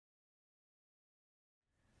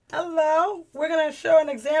Hello, we're going to show an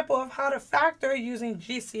example of how to factor using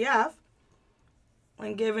GCF.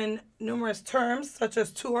 When given numerous terms, such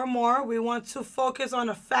as 2 or more, we want to focus on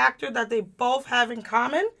a factor that they both have in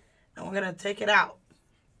common, and we're going to take it out.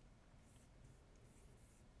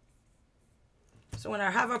 So when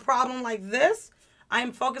I have a problem like this,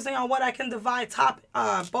 I'm focusing on what I can divide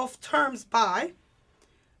both terms by.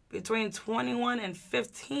 Between 21 and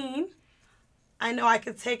 15, I know I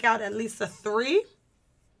could take out at least a 3.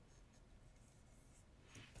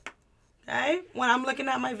 Okay, when I'm looking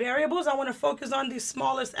at my variables, I want to focus on the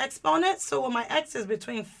smallest exponent. So when my x is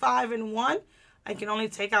between 5 and 1, I can only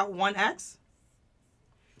take out 1x.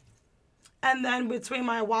 And then between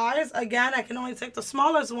my y's, again, I can only take the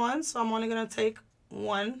smallest one. So I'm only going to take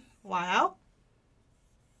 1y out.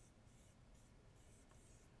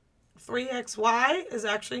 3xy is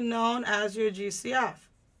actually known as your GCF,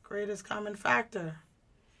 greatest common factor.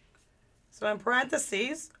 So in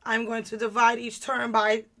parentheses, I'm going to divide each term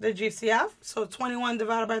by the GCF. So 21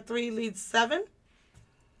 divided by 3 leaves 7.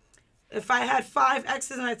 If I had 5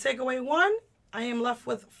 x's and I take away 1, I am left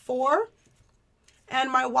with 4. And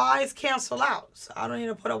my y's cancel out, so I don't need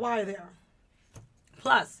to put a y there.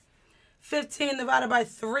 Plus 15 divided by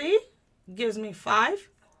 3 gives me 5.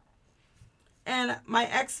 And my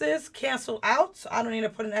x's cancel out, so I don't need to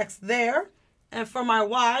put an x there. And for my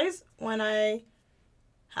y's, when I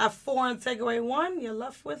have 4 and take away 1, you're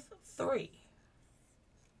left with 3.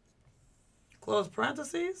 Close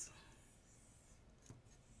parentheses.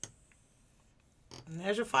 And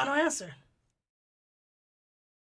there's your final answer.